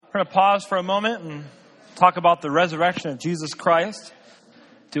We're going to pause for a moment and talk about the resurrection of Jesus Christ.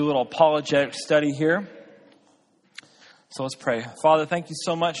 Do a little apologetic study here. So let's pray. Father, thank you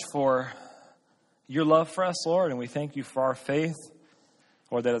so much for your love for us, Lord, and we thank you for our faith,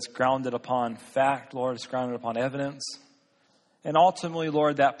 Lord, that it's grounded upon fact, Lord, it's grounded upon evidence. And ultimately,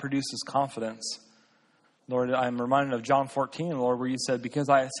 Lord, that produces confidence. Lord, I'm reminded of John 14, Lord, where you said, because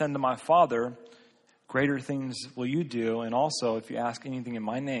I ascend to my Father, greater things will you do. And also, if you ask anything in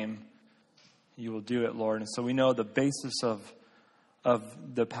my name, you will do it, Lord. And so we know the basis of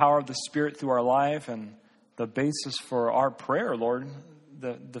the power of the Spirit through our life and the basis for our prayer, Lord,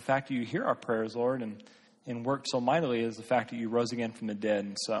 the fact that you hear our prayers, Lord, and work so mightily is the fact that you rose again from the dead.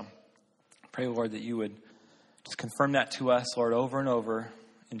 And so I pray, Lord, that you would just confirm that to us, Lord, over and over.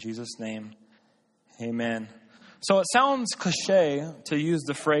 In Jesus' name, amen. So it sounds cliche to use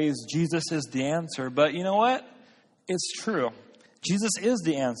the phrase, Jesus is the answer. But you know what? It's true. Jesus is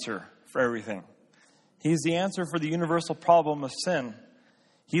the answer for everything. He's the answer for the universal problem of sin.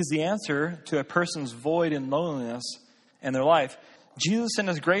 He's the answer to a person's void and loneliness in their life. Jesus in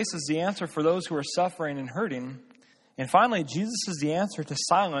his grace is the answer for those who are suffering and hurting. And finally, Jesus is the answer to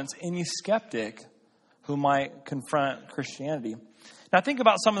silence any skeptic who might confront Christianity. Now think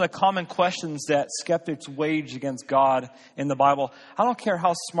about some of the common questions that skeptics wage against God in the Bible. I don't care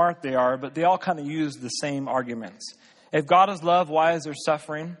how smart they are, but they all kind of use the same arguments. If God is love, why is there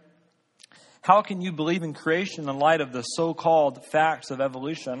suffering? How can you believe in creation in light of the so-called facts of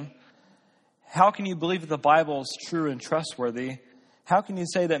evolution? How can you believe that the Bible is true and trustworthy? How can you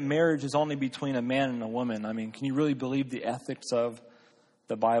say that marriage is only between a man and a woman? I mean, can you really believe the ethics of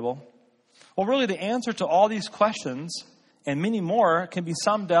the Bible? Well, really, the answer to all these questions and many more can be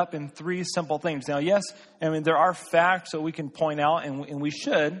summed up in three simple things. Now, yes, I mean, there are facts that we can point out, and we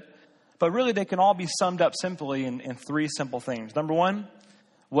should, but really they can all be summed up simply in three simple things. Number one,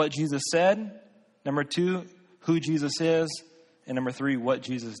 what Jesus said. Number two, who Jesus is. And number three, what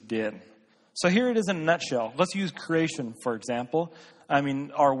Jesus did. So here it is in a nutshell. Let's use creation, for example. I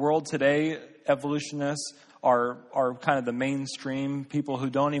mean, our world today, evolutionists are kind of the mainstream. People who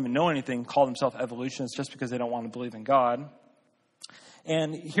don't even know anything call themselves evolutionists just because they don't want to believe in God.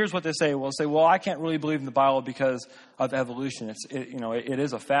 And here's what they say. We'll say, well, I can't really believe in the Bible because of evolution. It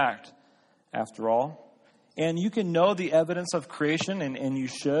is a fact, after all. And you can know the evidence of creation, and you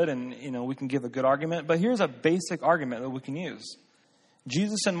should, and we can give a good argument. But here's a basic argument that we can use.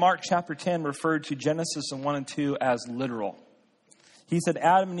 Jesus in Mark chapter 10 referred to Genesis 1 and 2 as literal. He said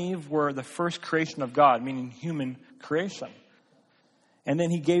Adam and Eve were the first creation of God, meaning human creation. And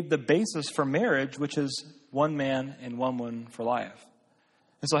then he gave the basis for marriage, which is one man and one woman for life.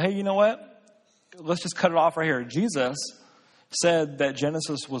 And so, hey, you know what? Let's just cut it off right here. Jesus said that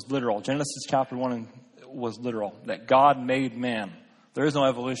Genesis was literal. Genesis chapter 1 was literal, that God made man. There is no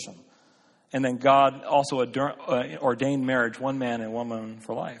evolution. And then God also ordained marriage, one man and one woman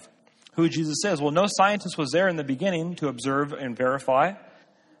for life. Who Jesus is? Well, no scientist was there in the beginning to observe and verify.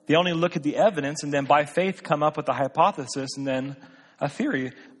 They only look at the evidence and then by faith come up with a hypothesis and then a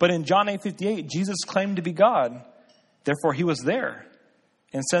theory. But in John 8:58, Jesus claimed to be God. Therefore, he was there.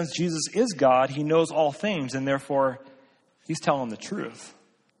 And since Jesus is God, he knows all things, and therefore, he's telling the truth.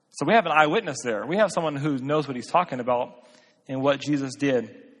 So we have an eyewitness there. We have someone who knows what he's talking about and what Jesus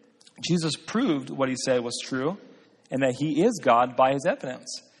did. Jesus proved what he said was true and that he is God by his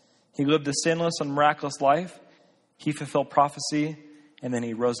evidence. He lived a sinless and miraculous life. He fulfilled prophecy, and then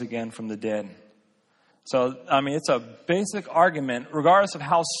he rose again from the dead. So, I mean, it's a basic argument. Regardless of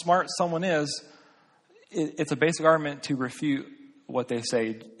how smart someone is, it's a basic argument to refute what they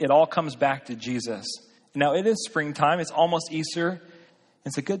say. It all comes back to Jesus. Now, it is springtime. It's almost Easter.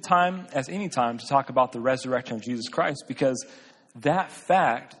 It's a good time, as any time, to talk about the resurrection of Jesus Christ, because that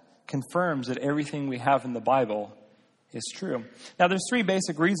fact confirms that everything we have in the Bible is true. Now, there's three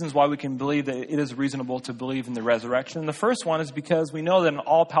basic reasons why we can believe that it is reasonable to believe in the resurrection. The first one is because we know that an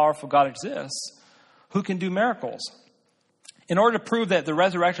all-powerful God exists who can do miracles. In order to prove that the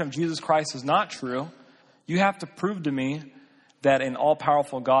resurrection of Jesus Christ is not true, you have to prove to me that an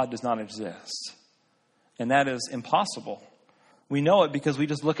all-powerful God does not exist. And that is impossible. We know it because we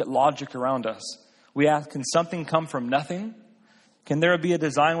just look at logic around us. We ask, can something come from nothing? Can there be a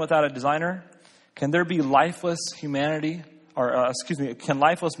design without a designer? Can there be lifeless humanity? Can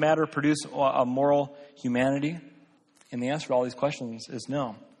lifeless matter produce a moral humanity? And the answer to all these questions is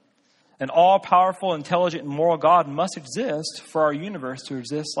no. An all-powerful, intelligent, and moral God must exist for our universe to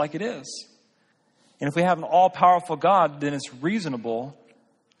exist like it is. And if we have an all-powerful God, then it's reasonable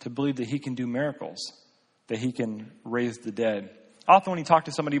to believe that he can do miracles, that he can raise the dead. Often when you talk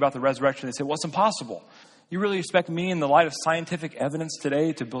to somebody about the resurrection, they say, well, it's impossible. You really expect me, in the light of scientific evidence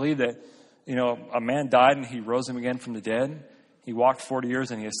today, to believe that, a man died and he rose him again from the dead? He walked 40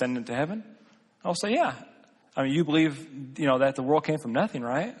 years and he ascended to heaven? I'll say, yeah. I mean, you believe, that the world came from nothing,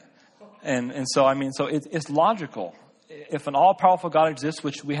 right? And so it's logical. If an all-powerful God exists,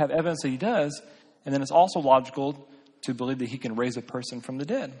 which we have evidence that he does, and then it's also logical to believe that he can raise a person from the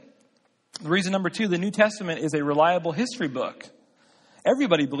dead. Reason number 2, the New Testament is a reliable history book.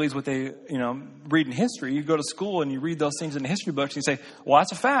 Everybody believes what they, read in history. You go to school and you read those things in the history books and you say, well,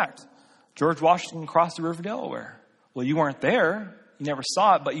 that's a fact. George Washington crossed the River Delaware. Well, you weren't there. You never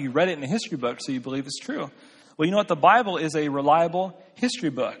saw it, but you read it in a history book, so you believe it's true. Well, you know what? The Bible is a reliable history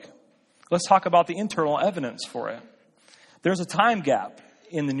book. Let's talk about the internal evidence for it. There's a time gap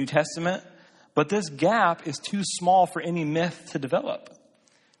in the New Testament, but this gap is too small for any myth to develop.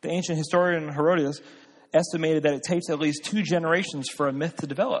 The ancient historian Herodotus estimated that it takes at least 2 generations for a myth to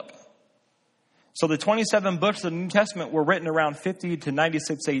develop. So the 27 books of the New Testament were written around 50 to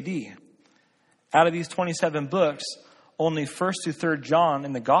 96 AD. Out of these 27 books, only 1st to 3rd John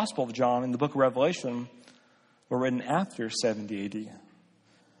and the Gospel of John in the book of Revelation were written after 70 AD.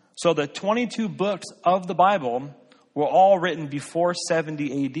 So the 22 books of the Bible were all written before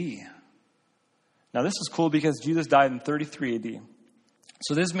 70 AD. Now this is cool because Jesus died in 33 AD.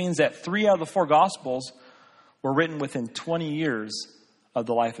 So this means that 3 out of the 4 Gospels were written within 20 years of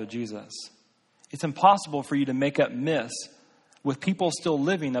the life of Jesus. It's impossible for you to make up myths with people still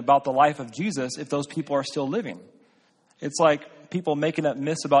living about the life of Jesus if those people are still living. It's like people making up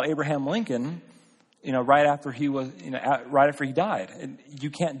myths about Abraham Lincoln, right after he died. And you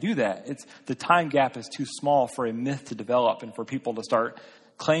can't do that. The time gap is too small for a myth to develop and for people to start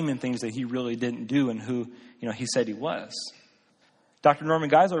claiming things that he really didn't do and who, he said he was. Dr. Norman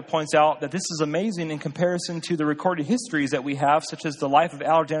Geisler points out that this is amazing in comparison to the recorded histories that we have, such as the life of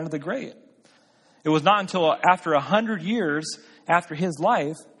Alexander the Great. It was not until after 100 years after his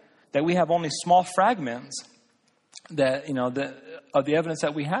life that we have only small fragments that, of the evidence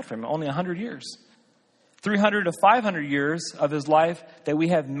that we had from him, only 100 years. 300 to 500 years of his life that we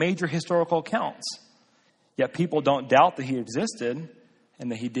have major historical accounts. Yet people don't doubt that he existed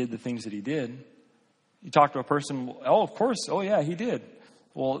and that he did the things that he did. You talk to a person, oh, of course, oh yeah, he did.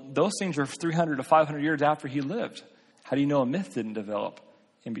 Well, those things are 300 to 500 years after he lived. How do you know a myth didn't develop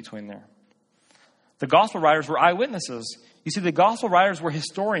in between there? The gospel writers were eyewitnesses. You see, the gospel writers were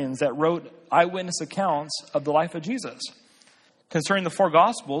historians that wrote eyewitness accounts of the life of Jesus. Concerning the 4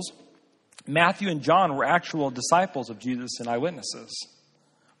 gospels, Matthew and John were actual disciples of Jesus and eyewitnesses.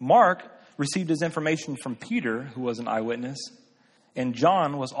 Mark received his information from Peter, who was an eyewitness, and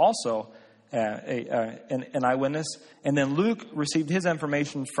John was also an eyewitness. And then Luke received his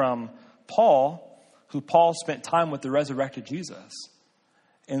information from Paul, who Paul spent time with the resurrected Jesus.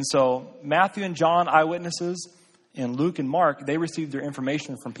 And so Matthew and John, eyewitnesses, and Luke and Mark, they received their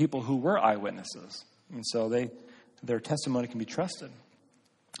information from people who were eyewitnesses. And so their testimony can be trusted.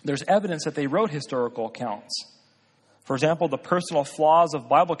 There's evidence that they wrote historical accounts. For example, the personal flaws of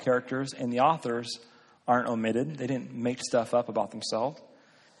Bible characters and the authors aren't omitted. They didn't make stuff up about themselves.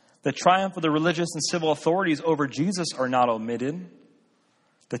 The triumph of the religious and civil authorities over Jesus are not omitted.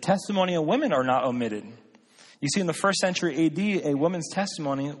 The testimony of women are not omitted. You see, in the 1st century AD, a woman's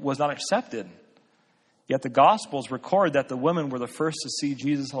testimony was not accepted. Yet the Gospels record that the women were the first to see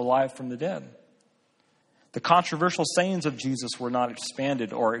Jesus alive from the dead. The controversial sayings of Jesus were not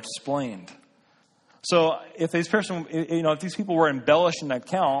expanded or explained. So if these people were embellishing an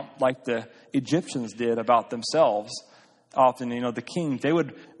account like the Egyptians did about themselves, often, the king, they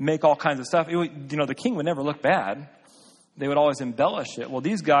would make all kinds of stuff. The king would never look bad. They would always embellish it. Well,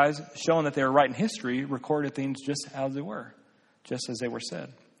 these guys, showing that they were writing history, recorded things just as they were, just as they were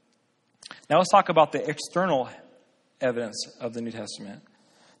said. Now let's talk about the external evidence of the New Testament.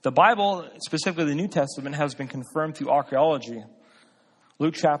 The Bible, specifically the New Testament, has been confirmed through archaeology.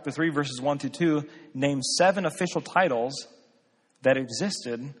 Luke chapter 3, verses 1 to 2, names 7 official titles that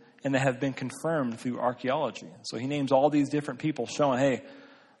existed and that have been confirmed through archaeology. So he names all these different people, showing, hey,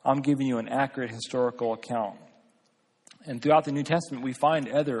 I'm giving you an accurate historical account. And throughout the New Testament, we find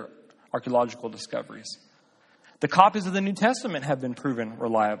other archaeological discoveries. The copies of the New Testament have been proven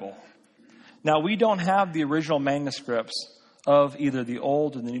reliable. Now, we don't have the original manuscripts of either the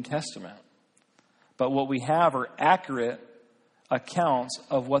Old or the New Testament. But what we have are accurate accounts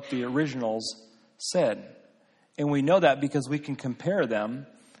of what the originals said. And we know that because we can compare them,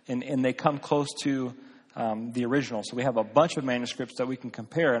 and they come close to the original. So we have a bunch of manuscripts that we can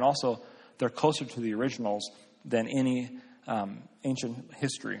compare, and also they're closer to the originals than any ancient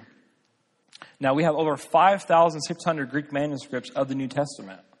history. Now, we have over 5,600 Greek manuscripts of the New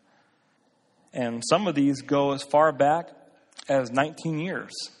Testament. And some of these go as far back as 19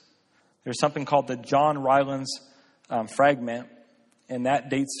 years. There's something called the John Rylands fragment, and that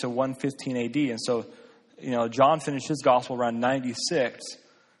dates to 115 AD. And so, John finished his gospel around 96,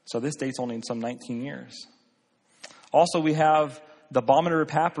 so this dates only in some 19 years. Also, we have the Balminer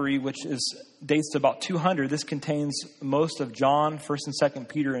Papyri, which dates to about 200. This contains most of John, 1st and 2nd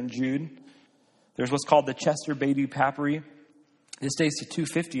Peter, and Jude. There's what's called the Chester Beatty Papyri. This dates to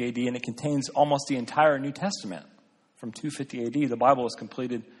 250 AD, and it contains almost the entire New Testament. From 250 AD, the Bible was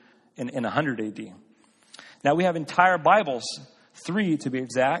completed in 100 AD. Now we have entire Bibles, 3 to be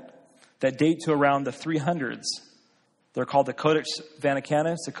exact, that date to around the 300s. They're called the Codex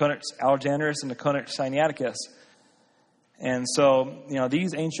Vaticanus, the Codex Alexandrinus, and the Codex Sinaiticus. And so,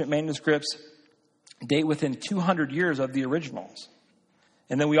 these ancient manuscripts date within 200 years of the originals.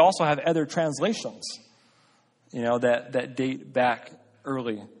 And then we also have other translations, that date back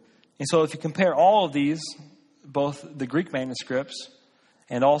early. And so if you compare all of these, both the Greek manuscripts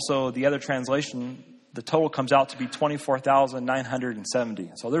and also the other translation, the total comes out to be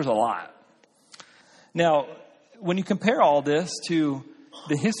 24,970. So there's a lot. Now, when you compare all this to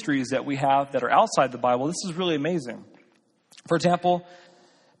the histories that we have that are outside the Bible, this is really amazing. For example,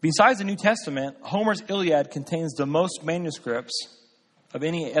 besides the New Testament, Homer's Iliad contains the most manuscripts of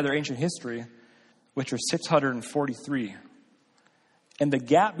any other ancient history, which are 643. And the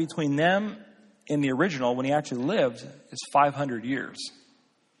gap between them and the original, when he actually lived, is 500 years.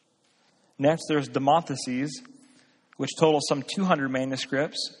 Next, there's Demosthenes, which totals some 200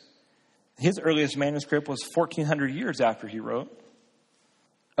 manuscripts. His earliest manuscript was 1,400 years after he wrote.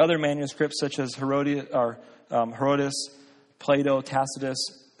 Other manuscripts, such as Herodotus, Plato, Tacitus,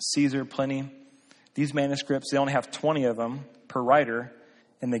 Caesar, Pliny, these manuscripts, they only have 20 of them per writer,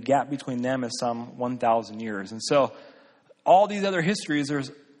 and the gap between them is some 1,000 years. And so all these other histories,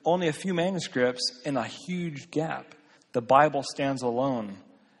 there's only a few manuscripts and a huge gap. The Bible stands alone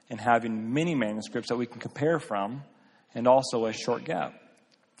in having many manuscripts that we can compare from, and also a short gap.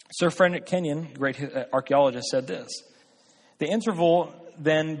 Sir Frederick Kenyon, great archaeologist, said this: the interval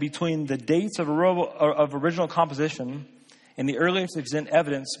then between the dates of original composition and the earliest extant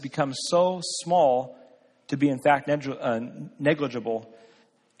evidence becomes so small to be in fact negligible,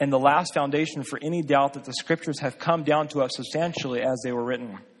 and the last foundation for any doubt that the scriptures have come down to us substantially as they were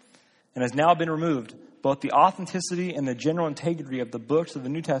written, and has now been removed. Both the authenticity and the general integrity of the books of the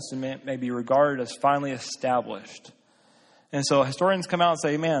New Testament may be regarded as finally established. And so historians come out and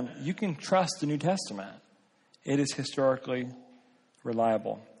say, man, you can trust the New Testament. It is historically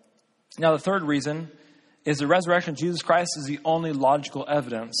reliable. Now, the third reason is the resurrection of Jesus Christ is the only logical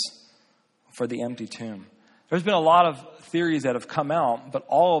evidence for the empty tomb. There's been a lot of theories that have come out, but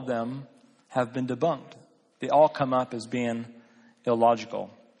all of them have been debunked. They all come up as being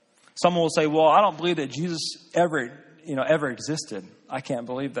illogical. Someone will say, well, I don't believe that Jesus ever existed. I can't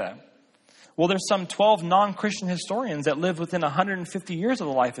believe that. Well, there's some 12 non-Christian historians that lived within 150 years of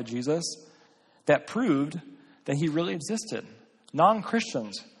the life of Jesus that proved that he really existed.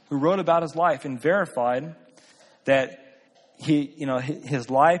 Non-Christians who wrote about his life and verified that his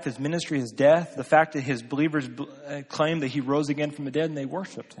life, his ministry, his death, the fact that his believers claimed that he rose again from the dead and they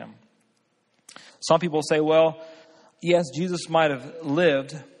worshiped him. Some people say, well, yes, Jesus might have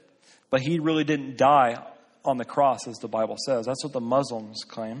lived, but he really didn't die on the cross, as the Bible says. That's what the Muslims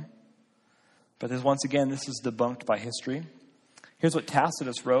claim. But once again, this is debunked by history. Here's what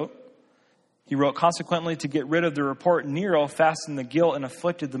Tacitus wrote. He wrote, consequently, to get rid of the report, Nero fastened the guilt and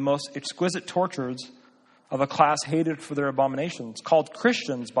inflicted the most exquisite tortures of a class hated for their abominations, called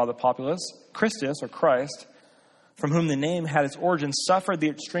Christians by the populace, Christus, or Christ, from whom the name had its origin, suffered the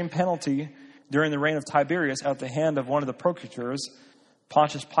extreme penalty during the reign of Tiberius at the hand of one of the procurators,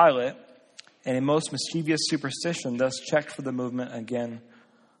 Pontius Pilate, and a most mischievous superstition, thus checked for the movement, again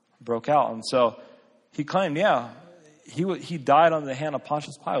broke out. And so he claimed, he died under the hand of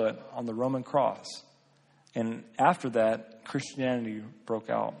Pontius Pilate on the Roman cross. And after that, Christianity broke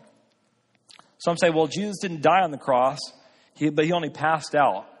out. Some say, well, Jesus didn't die on the cross, but he only passed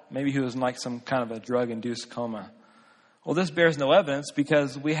out. Maybe he was in like some kind of a drug-induced coma. Well, this bears no evidence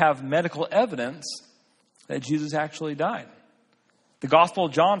because we have medical evidence that Jesus actually died. The Gospel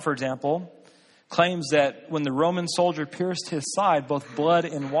of John, for example, claims that when the Roman soldier pierced his side, both blood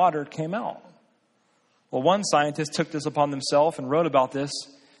and water came out. Well, one scientist took this upon himself and wrote about this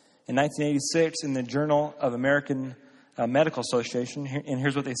in 1986 in the Journal of American Medical Association. And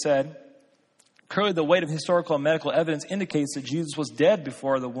here's what they said. Clearly, the weight of historical and medical evidence indicates that Jesus was dead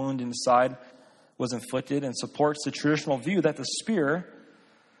before the wound in his side was inflicted and supports the traditional view that the spear,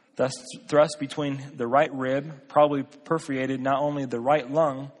 thus thrust between the right rib, probably perforated not only the right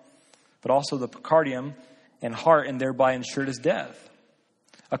lung, but also the pericardium and heart, and thereby ensured his death.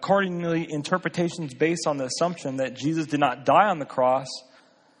 Accordingly, interpretations based on the assumption that Jesus did not die on the cross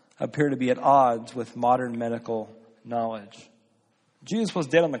appear to be at odds with modern medical knowledge. Jesus was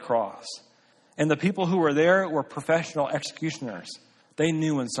dead on the cross, and the people who were there were professional executioners. They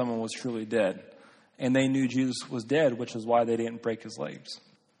knew when someone was truly dead, and they knew Jesus was dead, which is why they didn't break his legs.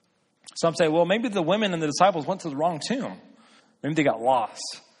 Some say, well, maybe the women and the disciples went to the wrong tomb. Maybe they got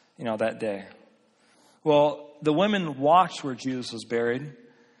lost, that day. Well, the women watched where Jesus was buried.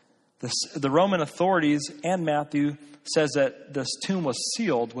 The Roman authorities and Matthew says that this tomb was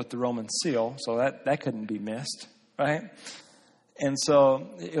sealed with the Roman seal, so that couldn't be missed, right? And so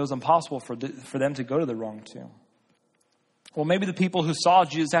it was impossible for them to go to the wrong tomb. Well, maybe the people who saw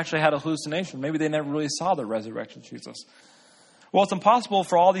Jesus actually had a hallucination. Maybe they never really saw the resurrection of Jesus. Well, it's impossible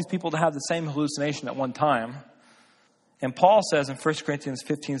for all these people to have the same hallucination at one time. And Paul says in 1 Corinthians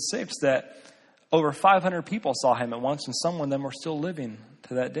 15:6 that over 500 people saw him at once, and some of them are still living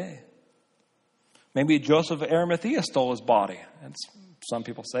to that day. Maybe Joseph of Arimathea stole his body. And some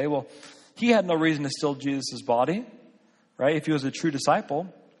people say, well, he had no reason to steal Jesus' body, right, if he was a true disciple.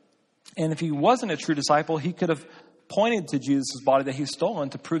 And if he wasn't a true disciple, he could have pointed to Jesus' body that he's stolen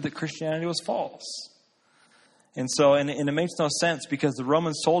to prove that Christianity was false. And it makes no sense because the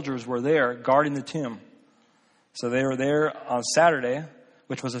Roman soldiers were there guarding the tomb. So they were there on Saturday,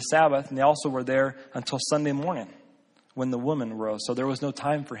 which was a Sabbath, and they also were there until Sunday morning when the woman rose. So there was no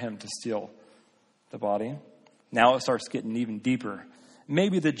time for him to steal the body. Now it starts getting even deeper.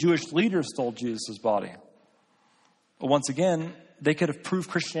 Maybe the Jewish leaders stole Jesus' body. But once again, they could have proved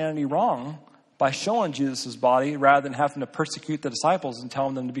Christianity wrong by showing Jesus' body rather than having to persecute the disciples and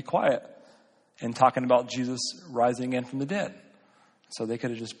telling them to be quiet and talking about Jesus rising again from the dead. So they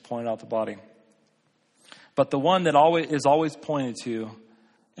could have just pointed out the body. But the one that is always pointed to,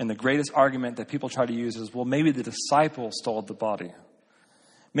 and the greatest argument that people try to use is, well, maybe the disciples stole the body.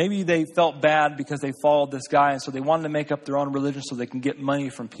 Maybe they felt bad because they followed this guy, and so they wanted to make up their own religion so they can get money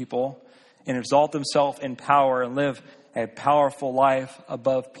from people and exalt themselves in power and live a powerful life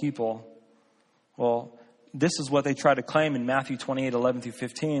above people. Well, this is what they try to claim in Matthew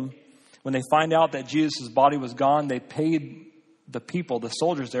 28:11-15. When they find out that Jesus' body was gone, they paid the people, the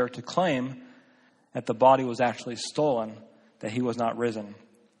soldiers there, to claim that the body was actually stolen, that he was not risen.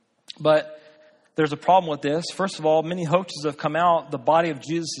 But there's a problem with this. First of all, many hoaxes have come out. The body of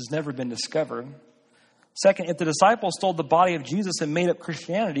Jesus has never been discovered. Second, if the disciples stole the body of Jesus and made up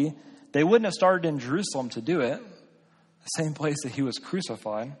Christianity, they wouldn't have started in Jerusalem to do it, the same place that he was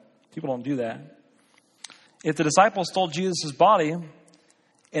crucified. People don't do that. If the disciples stole Jesus' body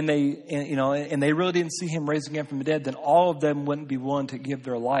and they really didn't see him raised again from the dead, then all of them wouldn't be willing to give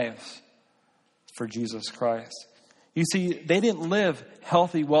their lives for Jesus Christ. You see, they didn't live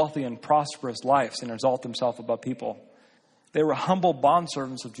healthy, wealthy, and prosperous lives and exalt themselves above people. They were humble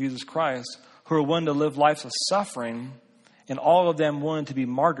bondservants of Jesus Christ who were willing to live lives of suffering, and all of them willing to be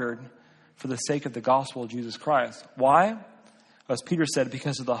martyred for the sake of the gospel of Jesus Christ. Why? As Peter said,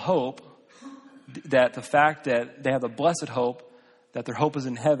 because of the hope, that the fact that they have a blessed hope, that their hope is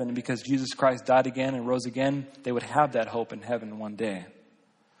in heaven, and because Jesus Christ died again and rose again, they would have that hope in heaven one day.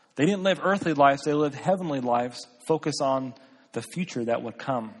 They didn't live earthly lives, they lived heavenly lives, focus on the future that would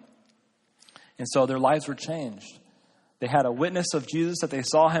come. And so their lives were changed. They had a witness of Jesus that they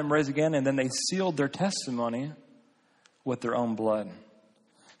saw him raise again, and then they sealed their testimony with their own blood.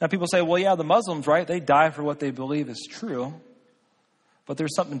 Now people say, well, yeah, the Muslims, right? They die for what they believe is true. But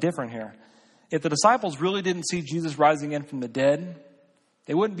there's something different here. If the disciples really didn't see Jesus rising again from the dead,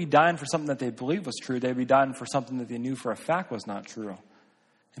 they wouldn't be dying for something that they believed was true. They'd be dying for something that they knew for a fact was not true.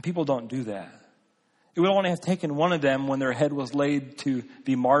 And people don't do that. It would only have taken one of them when their head was laid to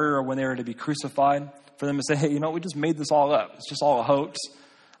be martyred or when they were to be crucified for them to say, hey, we just made this all up. It's just all a hoax.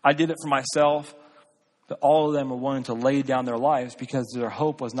 I did it for myself. But all of them were willing to lay down their lives because their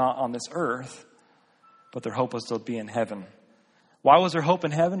hope was not on this earth, but their hope was to be in heaven. Why was their hope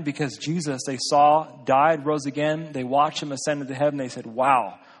in heaven? Because Jesus, they saw, died, rose again. They watched him ascend into heaven. They said,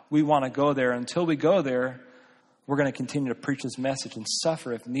 wow, we want to go there. Until we go there, we're going to continue to preach this message and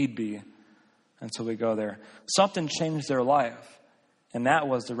suffer if need be until we go there. Something changed their life, and that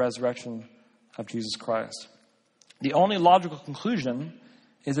was the resurrection of Jesus Christ. The only logical conclusion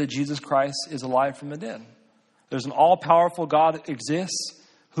is that Jesus Christ is alive from the dead. There's an all-powerful God that exists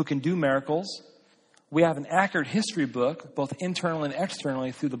who can do miracles. We have an accurate history book, both internally and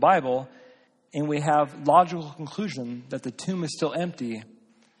externally through the Bible, and we have logical conclusion that the tomb is still empty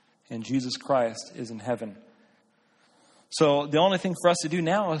and Jesus Christ is in heaven. So the only thing for us to do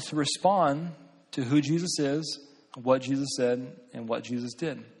now is to respond to who Jesus is, what Jesus said, and what Jesus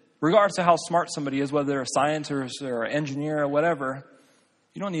did. Regardless of how smart somebody is, whether they're a scientist or an engineer or whatever,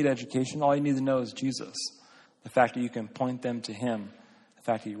 you don't need education. All you need to know is Jesus. The fact that you can point them to him. The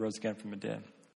fact that he rose again from the dead.